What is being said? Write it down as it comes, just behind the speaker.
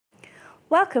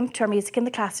Welcome to our Music in the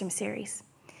Classroom series.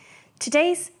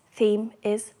 Today's theme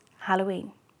is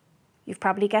Halloween. You've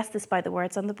probably guessed this by the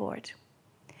words on the board.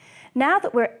 Now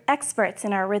that we're experts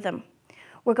in our rhythm,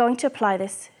 we're going to apply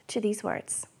this to these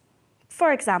words.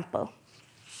 For example,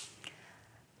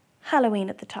 Halloween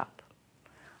at the top.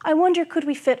 I wonder, could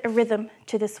we fit a rhythm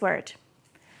to this word?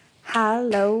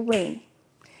 Halloween.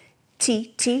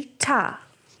 Ti-ti-ta.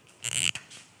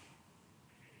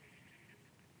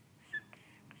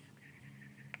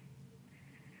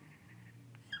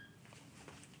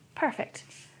 Perfect.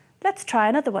 Let's try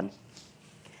another one.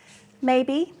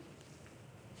 Maybe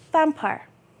vampire.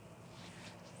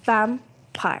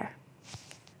 Vampire.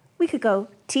 We could go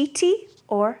ti-ti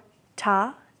or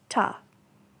ta-ta.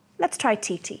 Let's try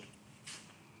ti-ti.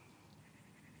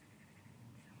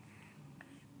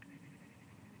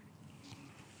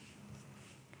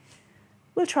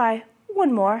 We'll try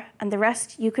one more and the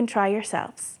rest you can try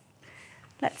yourselves.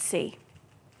 Let's see.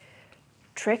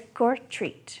 Trick or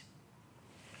treat.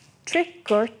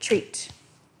 Trick or treat.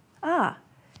 Ah,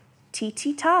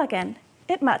 ti-ti-ta again.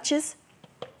 It matches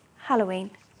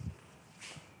Halloween.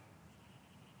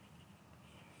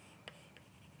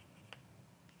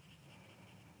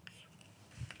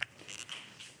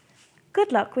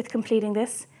 Good luck with completing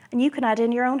this, and you can add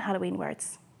in your own Halloween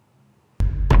words.